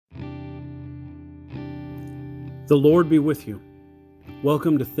The Lord be with you.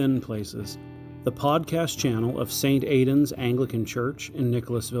 Welcome to Thin Places, the podcast channel of St. Aidan's Anglican Church in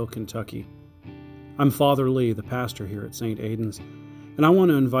Nicholasville, Kentucky. I'm Father Lee, the pastor here at St. Aidan's, and I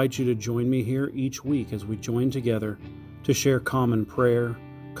want to invite you to join me here each week as we join together to share common prayer,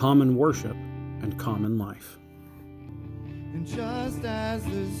 common worship, and common life. And just as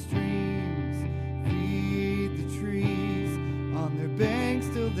the streams feed the trees on their banks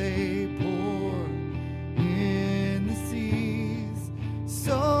till they pour in the seas,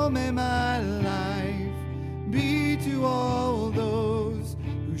 so may my life be to all those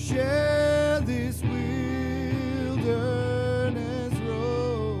who share this wilderness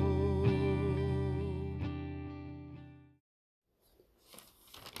road.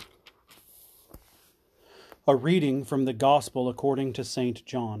 A reading from the Gospel according to St.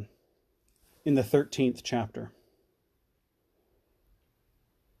 John, in the 13th chapter.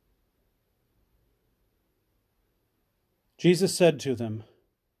 Jesus said to them,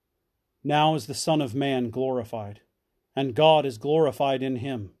 "Now is the Son of Man glorified, and God is glorified in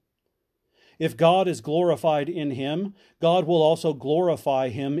him. If God is glorified in him, God will also glorify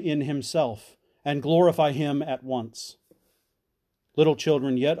him in himself, and glorify him at once. Little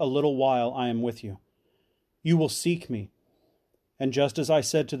children, yet a little while I am with you. You will seek me. And just as I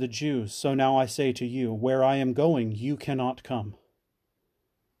said to the Jews, so now I say to you, where I am going, you cannot come.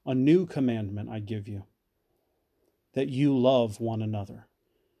 A new commandment I give you, that you love one another.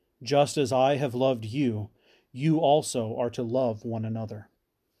 Just as I have loved you, you also are to love one another.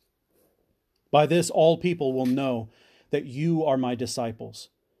 By this all people will know that you are my disciples,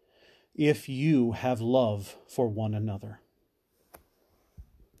 if you have love for one another."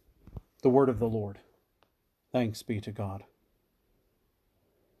 The word of the Lord. Thanks be to God.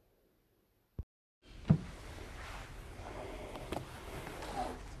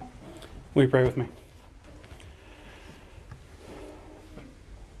 Will you pray with me?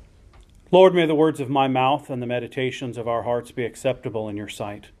 Lord, may the words of my mouth and the meditations of our hearts be acceptable in your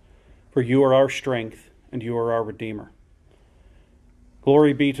sight, for you are our strength and you are our Redeemer.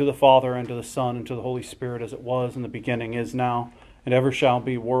 Glory be to the Father, and to the Son, and to the Holy Spirit, as it was in the beginning, is now, and ever shall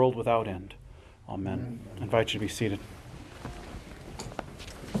be, world without end. Amen. I invite you to be seated.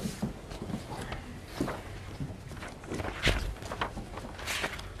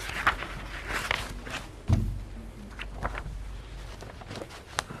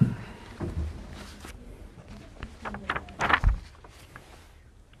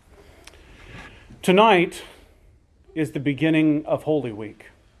 Tonight is the beginning of Holy Week.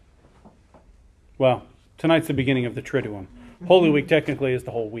 Well, tonight's the beginning of the Triduum. Holy Week technically is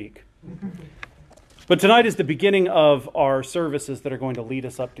the whole week. But tonight is the beginning of our services that are going to lead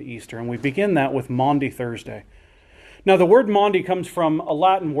us up to Easter, and we begin that with Maundy Thursday. Now, the word Maundy comes from a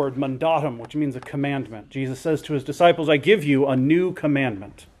Latin word, mandatum, which means a commandment. Jesus says to his disciples, "I give you a new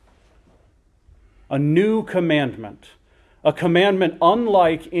commandment." A new commandment. A commandment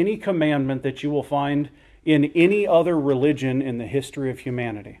unlike any commandment that you will find in any other religion in the history of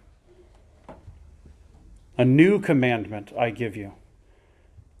humanity. A new commandment I give you,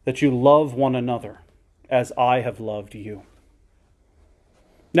 that you love one another as I have loved you.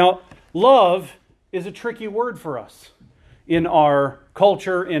 Now, love is a tricky word for us. In our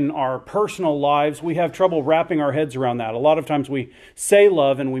culture, in our personal lives, we have trouble wrapping our heads around that. A lot of times we say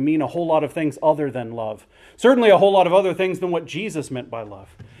love and we mean a whole lot of things other than love. Certainly a whole lot of other things than what Jesus meant by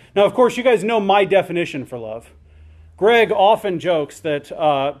love. Now, of course, you guys know my definition for love. Greg often jokes that,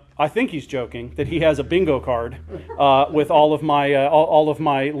 I think he's joking, that he has a bingo card with all of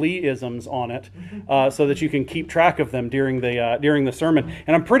my Lee-isms on it, so that you can keep track of them during the sermon.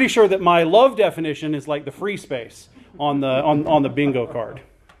 And I'm pretty sure that my love definition is like the free space on the bingo card.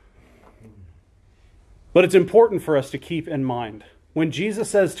 But it's important for us to keep in mind, when Jesus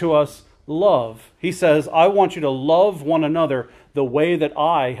says to us, love, he says, I want you to love one another the way that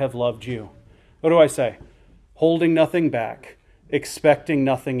I have loved you. What do I say? Holding nothing back, expecting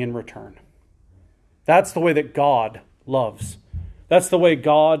nothing in return. That's the way that God loves. That's the way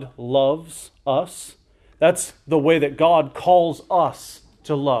God loves us. That's the way that God calls us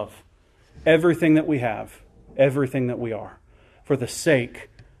to love everything that we have, everything that we are, for the sake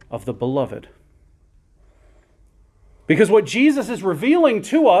of the beloved. Because what Jesus is revealing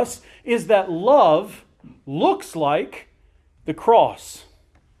to us is that love looks like the cross.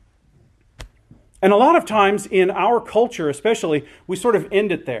 And a lot of times in our culture especially, we sort of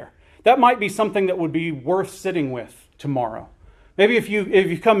end it there. That might be something that would be worth sitting with tomorrow. Maybe if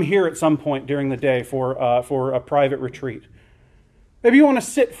you come here at some point during the day for a private retreat, maybe you want to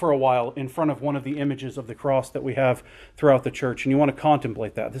sit for a while in front of one of the images of the cross that we have throughout the church, and you want to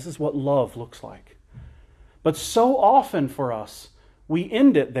contemplate that. This is what love looks like. But so often for us, we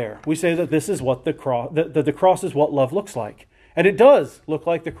end it there. We say that this is what the cross is what love looks like. And it does look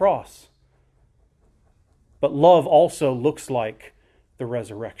like the cross. But love also looks like the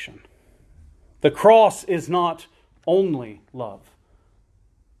resurrection. The cross is not only love.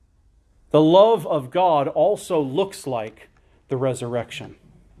 The love of God also looks like the resurrection.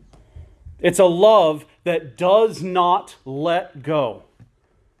 It's a love that does not let go,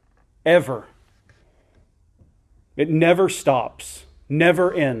 ever. It never stops,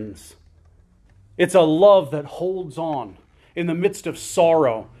 never ends. It's a love that holds on in the midst of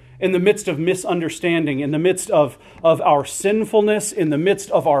sorrow, in the midst of misunderstanding, in the midst of our sinfulness, in the midst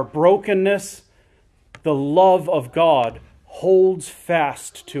of our brokenness. The love of God holds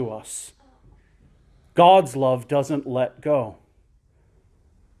fast to us. God's love doesn't let go,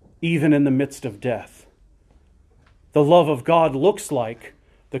 even in the midst of death. The love of God looks like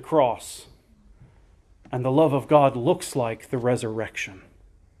the cross, and the love of God looks like the resurrection.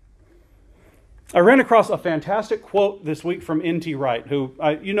 I ran across a fantastic quote this week from N.T. Wright, who,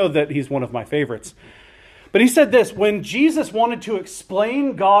 you know that he's one of my favorites. But he said this: when Jesus wanted to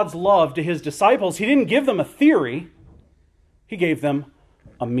explain God's love to his disciples, he didn't give them a theory, he gave them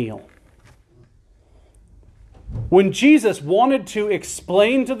a meal. When Jesus wanted to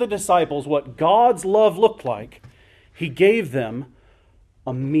explain to the disciples what God's love looked like, he gave them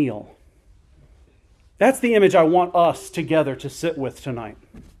a meal. That's the image I want us together to sit with tonight.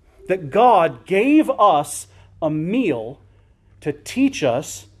 That God gave us a meal to teach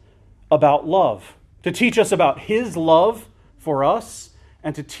us about love, to teach us about His love for us,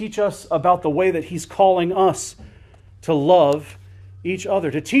 and to teach us about the way that He's calling us to love each other,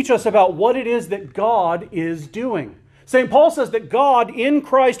 to teach us about what it is that God is doing. St. Paul says that God in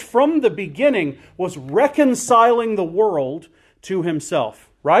Christ from the beginning was reconciling the world to Himself,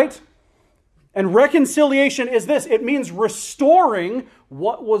 right? And reconciliation is this: it means restoring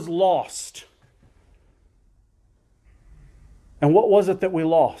what was lost. And what was it that we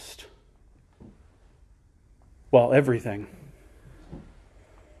lost? Well, everything.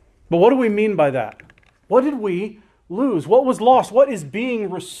 But what do we mean by that? What did we lose? What was lost? What is being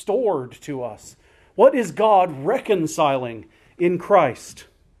restored to us? What is God reconciling in Christ?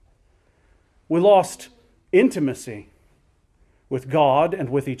 We lost intimacy with God and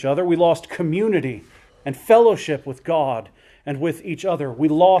with each other. We lost community and fellowship with God and with each other. We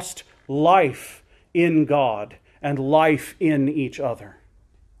lost life in God and life in each other.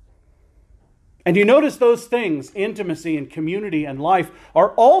 And you notice those things, intimacy and community and life,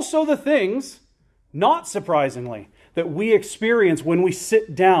 are also the things, not surprisingly, that we experience when we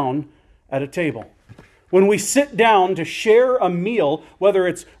sit down at a table. When we sit down to share a meal, whether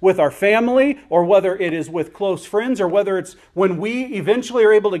it's with our family or whether it is with close friends or whether it's when we eventually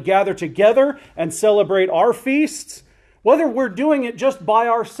are able to gather together and celebrate our feasts, whether we're doing it just by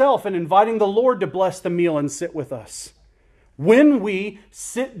ourselves and inviting the Lord to bless the meal and sit with us. When we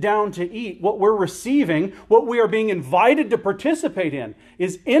sit down to eat, what we're receiving, what we are being invited to participate in,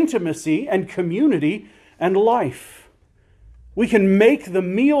 is intimacy and community and life. We can make the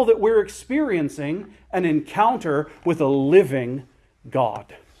meal that we're experiencing an encounter with a living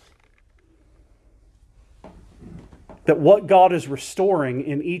God. That what God is restoring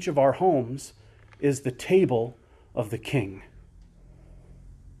in each of our homes is the table of the King.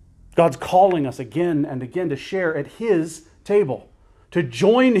 God's calling us again and again to share at His table, to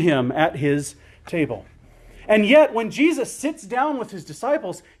join Him at His table. And yet, when Jesus sits down with His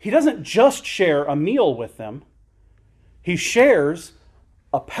disciples, He doesn't just share a meal with them. He shares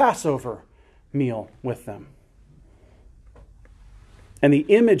a Passover meal with them. And the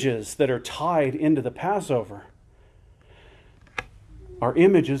images that are tied into the Passover are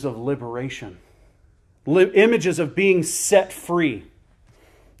images of liberation, images of being set free.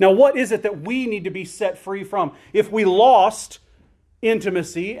 Now, what is it that we need to be set free from? If we lost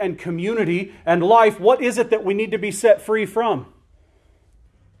intimacy and community and life, what is it that we need to be set free from?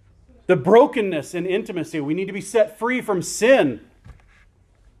 The brokenness in intimacy. We need to be set free from sin.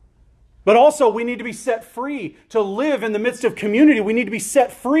 But also we need to be set free to live in the midst of community. We need to be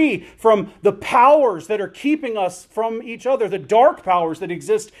set free from the powers that are keeping us from each other, the dark powers that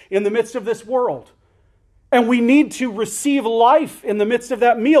exist in the midst of this world. And we need to receive life in the midst of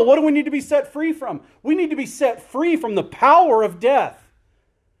that meal. What do we need to be set free from? We need to be set free from the power of death.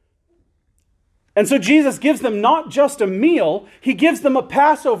 And so Jesus gives them not just a meal, He gives them a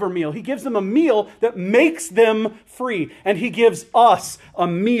Passover meal. He gives them a meal that makes them free. And He gives us a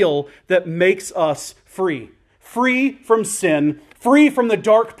meal that makes us free. free from sin, free from the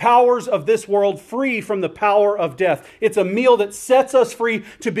dark powers of this world, free from the power of death. It's a meal that sets us free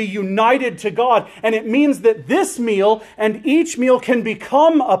to be united to God. And it means that this meal and each meal can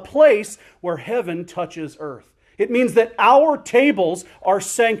become a place where heaven touches earth. It means that our tables are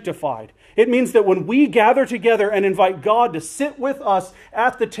sanctified. It means that when we gather together and invite God to sit with us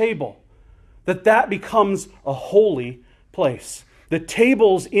at the table, that becomes a holy place. The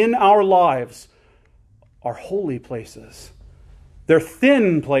tables in our lives are holy places. They're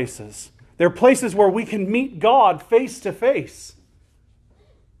thin places. They're places where we can meet God face to face.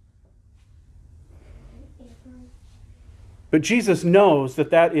 But Jesus knows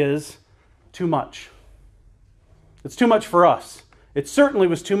that is too much. It's too much for us. It certainly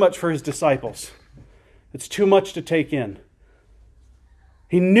was too much for his disciples. It's too much to take in.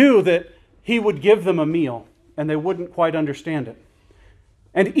 He knew that he would give them a meal and they wouldn't quite understand it.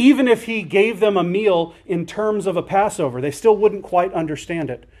 And even if he gave them a meal in terms of a Passover, they still wouldn't quite understand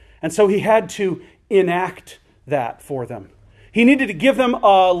it. And so he had to enact that for them. He needed to give them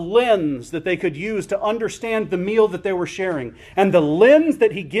a lens that they could use to understand the meal that they were sharing. And the lens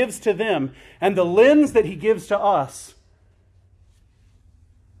that he gives to them and the lens that he gives to us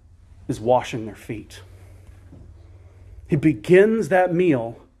is washing their feet. He begins that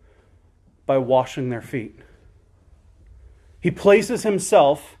meal by washing their feet. He places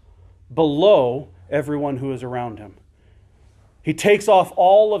himself below everyone who is around him. He takes off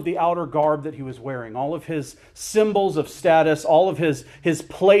all of the outer garb that he was wearing, all of his symbols of status, all of his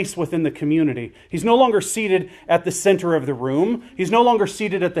place within the community. He's no longer seated at the center of the room. He's no longer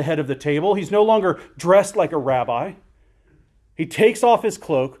seated at the head of the table. He's no longer dressed like a rabbi. He takes off his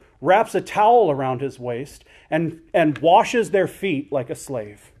cloak, wraps a towel around his waist, and washes their feet like a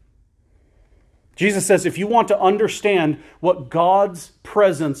slave. Jesus says, if you want to understand what God's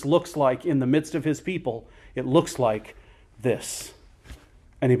presence looks like in the midst of his people, it looks like this.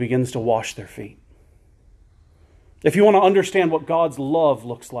 And he begins to wash their feet. If you want to understand what God's love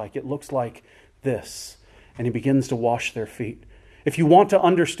looks like, it looks like this. And he begins to wash their feet. If you want to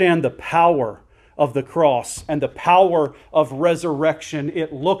understand the power of the cross and the power of resurrection,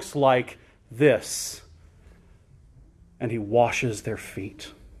 it looks like this. And he washes their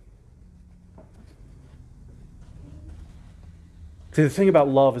feet. See, the thing about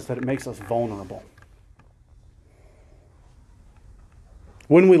love is that it makes us vulnerable.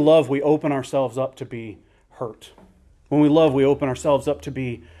 When we love, we open ourselves up to be hurt. When we love, we open ourselves up to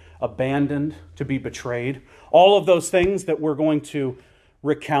be abandoned, to be betrayed. All of those things that we're going to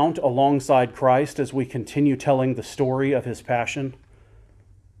recount alongside Christ as we continue telling the story of his passion.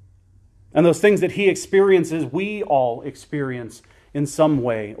 And those things that he experiences, we all experience in some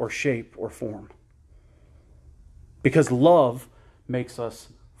way or shape or form. Because love makes us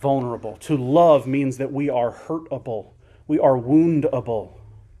vulnerable. To love means that we are hurtable. We are woundable.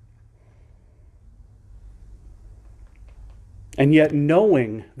 And yet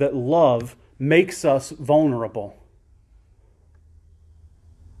knowing that love makes us vulnerable,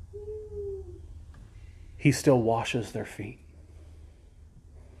 he still washes their feet.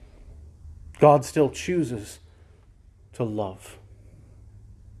 God still chooses to love.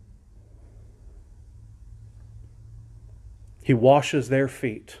 He washes their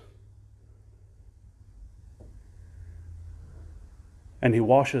feet. And he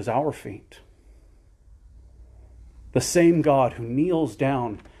washes our feet. The same God who kneels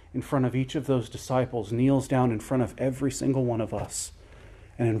down in front of each of those disciples kneels down in front of every single one of us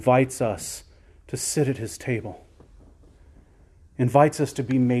and invites us to sit at his table. Invites us to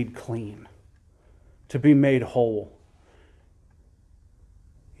be made clean, to be made whole.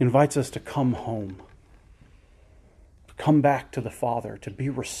 Invites us to come home, to come back to the Father, to be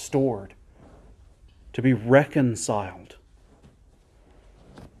restored, to be reconciled,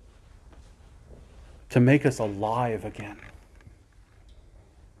 to make us alive again.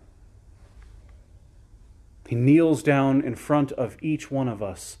 He kneels down in front of each one of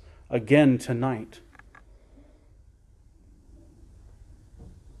us again tonight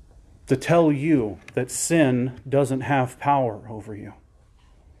to tell you that sin doesn't have power over you,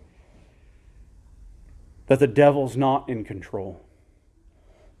 that the devil's not in control,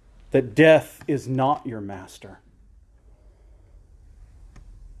 that death is not your master.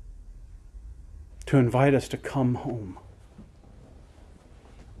 To invite us to come home.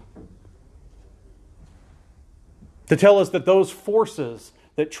 To tell us that those forces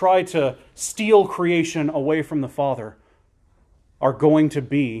that try to steal creation away from the Father are going to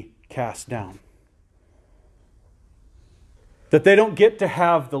be cast down. That they don't get to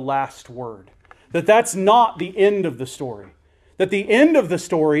have the last word. That that's not the end of the story. That the end of the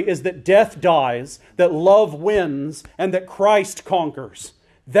story is that death dies, that love wins, and that Christ conquers.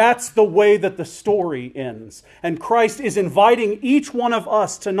 That's the way that the story ends. And Christ is inviting each one of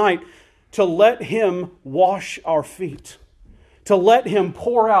us tonight to let Him wash our feet, to let Him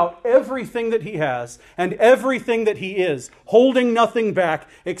pour out everything that He has and everything that He is, holding nothing back,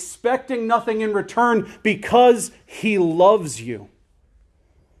 expecting nothing in return, because He loves you.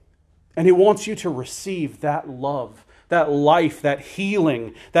 And He wants you to receive that love, that life, that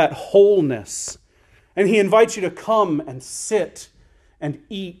healing, that wholeness. And He invites you to come and sit and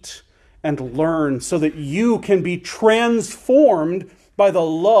eat and learn so that you can be transformed by the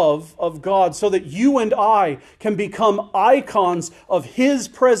love of God, so that you and I can become icons of His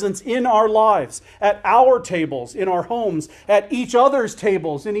presence in our lives, at our tables, in our homes, at each other's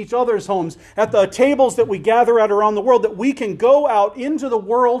tables, in each other's homes, at the tables that we gather at around the world, that we can go out into the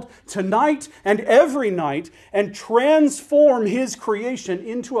world tonight and every night and transform His creation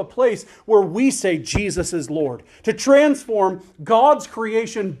into a place where we say Jesus is Lord. To transform God's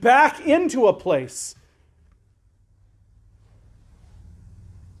creation back into a place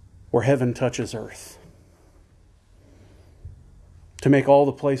where heaven touches earth. To make all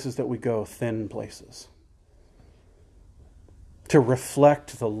the places that we go thin places. To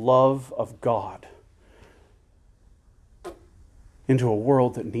reflect the love of God into a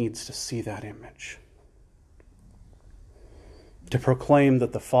world that needs to see that image. To proclaim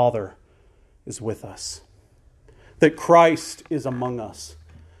that the Father is with us. That Christ is among us.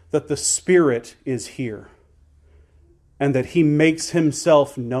 That the Spirit is here. And that He makes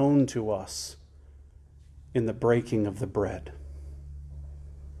Himself known to us in the breaking of the bread.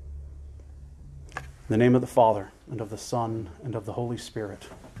 In the name of the Father, and of the Son, and of the Holy Spirit.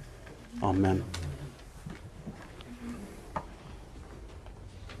 Amen.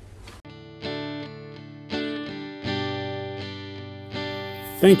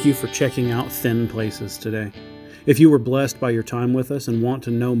 Thank you for checking out Thin Places today. If you were blessed by your time with us and want to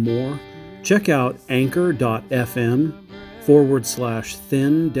know more, check out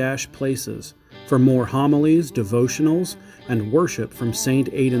anchor.fm/thin-places for more homilies, devotionals, and worship from St.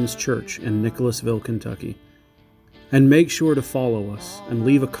 Aidan's Church in Nicholasville, Kentucky. And make sure to follow us and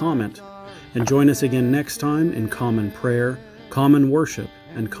leave a comment, and join us again next time in common prayer, common worship,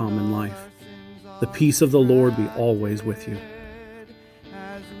 and common life. The peace of the Lord be always with you.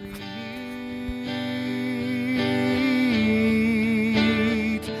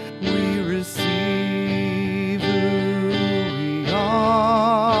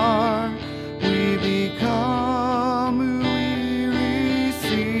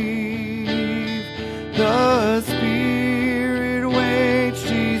 The Spirit waits,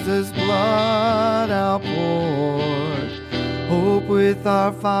 Jesus' blood outpoured. Hope with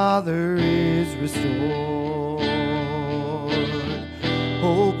our Father is restored.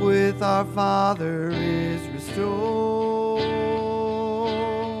 Hope with our Father is restored.